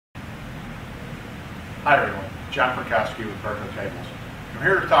Hi everyone, John Frykowski with Berko Tables. I'm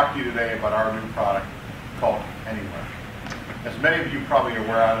here to talk to you today about our new product called Anywhere. As many of you probably are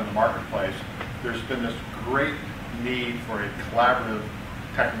aware out in the marketplace, there's been this great need for a collaborative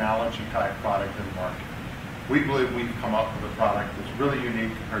technology type product in the market. We believe we've come up with a product that's really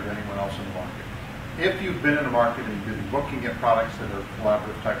unique compared to anyone else in the market. If you've been in the market and you've been looking at products that are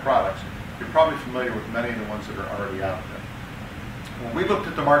collaborative type products, you're probably familiar with many of the ones that are already out there. When we looked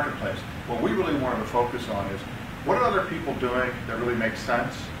at the marketplace, what we really wanted to focus on is what are other people doing that really makes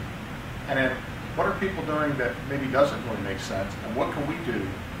sense, and then what are people doing that maybe doesn't really make sense, and what can we do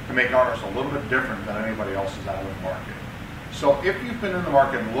to make ours a little bit different than anybody else's out in the market. So if you've been in the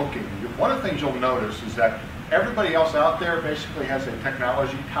market and looking, one of the things you'll notice is that everybody else out there basically has a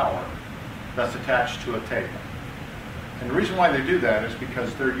technology tower that's attached to a table. And the reason why they do that is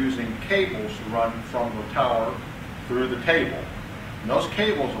because they're using cables to run from the tower through the table. And those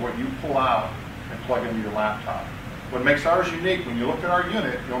cables are what you pull out and plug into your laptop. What makes ours unique, when you look at our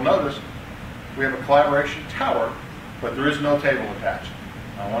unit, you'll notice we have a collaboration tower, but there is no table attached.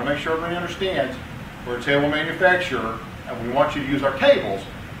 Now, I want to make sure everybody understands we're a table manufacturer and we want you to use our tables,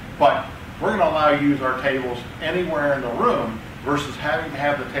 but we're going to allow you to use our tables anywhere in the room versus having to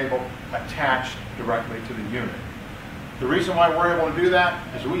have the table attached directly to the unit. The reason why we're able to do that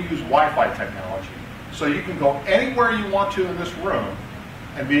is we use Wi-Fi technology. So you can go anywhere you want to in this room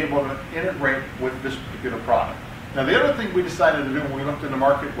and be able to integrate with this particular product. Now the other thing we decided to do when we looked in the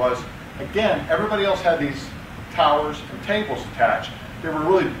market was, again, everybody else had these towers and tables attached. They were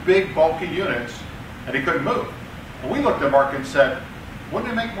really big, bulky units, and they couldn't move. And we looked at the market and said,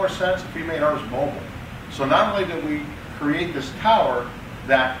 wouldn't it make more sense if we made ours mobile? So not only did we create this tower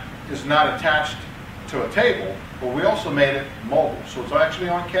that is not attached to a table, but we also made it mobile. So it's actually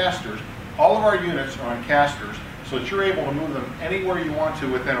on casters. All of our units are on casters, so that you're able to move them anywhere you want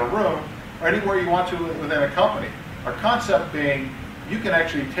to within a room or anywhere you want to within a company. Our concept being, you can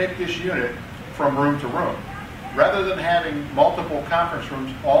actually take this unit from room to room. Rather than having multiple conference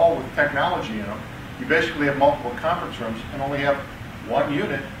rooms all with technology in them, you basically have multiple conference rooms and only have one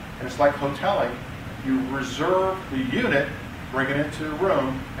unit, and it's like hoteling. You reserve the unit, bring it into the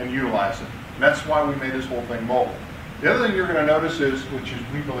room, and utilize it. And that's why we made this whole thing mobile. The other thing you're going to notice is, which is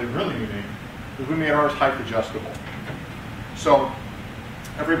we believe really unique, is we made ours height adjustable. So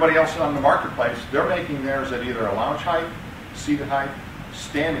everybody else on the marketplace, they're making theirs at either a lounge height, seated height,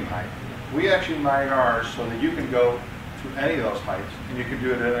 standing height. We actually made ours so that you can go to any of those heights and you can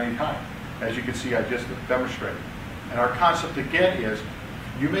do it at any time. As you can see, I just demonstrated. And our concept again is,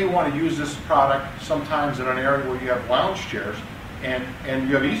 you may want to use this product sometimes in an area where you have lounge chairs and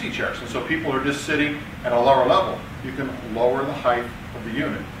you have easy chairs. And so people are just sitting at a lower level. You can lower the height of the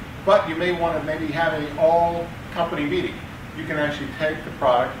unit. But you may want to maybe have an all-company meeting. You can actually take the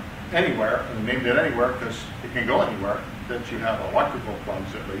product anywhere, and named it Anywhere because it can go anywhere, that you have electrical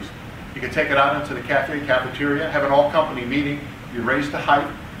plugs at least. You can take it out into the cafeteria, have an all-company meeting. You raise the height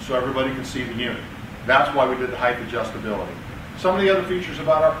so everybody can see the unit. That's why we did the height adjustability. Some of the other features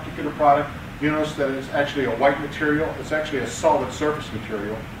about our particular product, you notice that it's actually a white material. It's actually a solid surface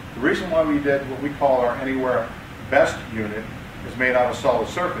material. The reason why we did what we call our Anywhere Best unit is made out of solid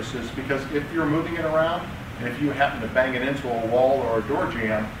surface is because if you're moving it around and if you happen to bang it into a wall or a door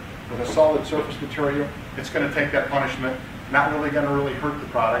jamb with a solid surface material, it's going to take that punishment, not really going to really hurt the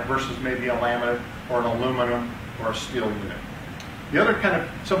product versus maybe a laminate or an aluminum or a steel unit. The other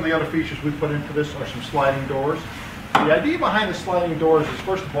some of the other features we put into this are some sliding doors. The idea behind the sliding doors is,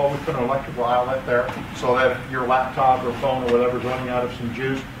 first of all, we put an electrical outlet there so that if your laptop or phone or whatever is running out of some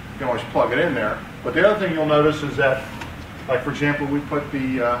juice, you can always plug it in there. But the other thing you'll notice is that, like for example, we put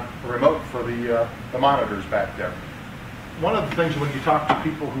the remote for the monitors back there. One of the things when you talk to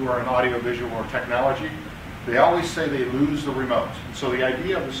people who are in audiovisual or technology, they always say they lose the remote. So the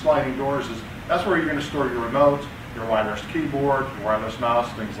idea of the sliding doors is that's where you're going to store your remote, your wireless keyboard, your wireless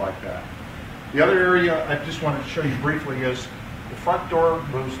mouse, things like that. The other area I just wanted to show you briefly is the front door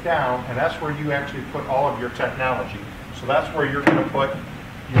moves down, and that's where you actually put all of your technology. So that's where you're going to put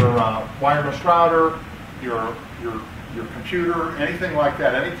your wireless router, your computer, anything like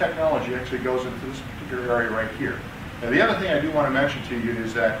that. Any technology actually goes into this particular area right here. Now the other thing I do want to mention to you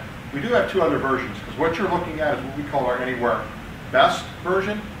is that we do have two other versions, because what you're looking at is what we call our Anywhere Best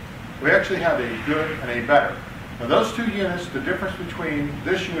version. We actually have a good and a better. Now those two units, the difference between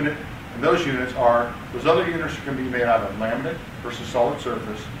this unit and those units are, those other units are going to be made out of laminate versus solid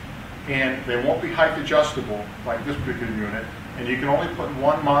surface, and they won't be height adjustable like this particular unit, and you can only put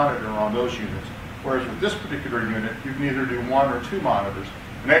one monitor on those units. Whereas with this particular unit, you can either do one or two monitors.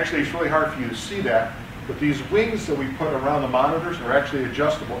 And actually it's really hard for you to see that, but these wings that we put around the monitors are actually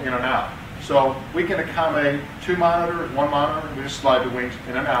adjustable in and out. So we can accommodate 2 monitors, 1 monitor, we just slide the wings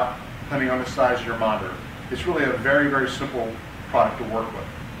in and out depending on the size of your monitor. It's really a very, very simple product to work with.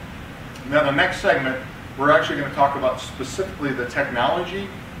 Now the next segment, we're actually going to talk about specifically the technology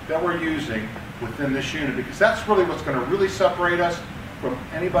that we're using within this unit, because that's really what's going to really separate us from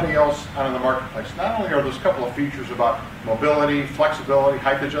anybody else out in the marketplace. Not only are those couple of features about mobility, flexibility,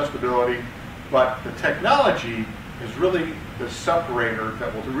 height adjustability, but the technology is really the separator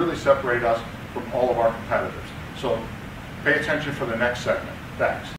that will really separate us from all of our competitors. So pay attention for the next segment. Thanks.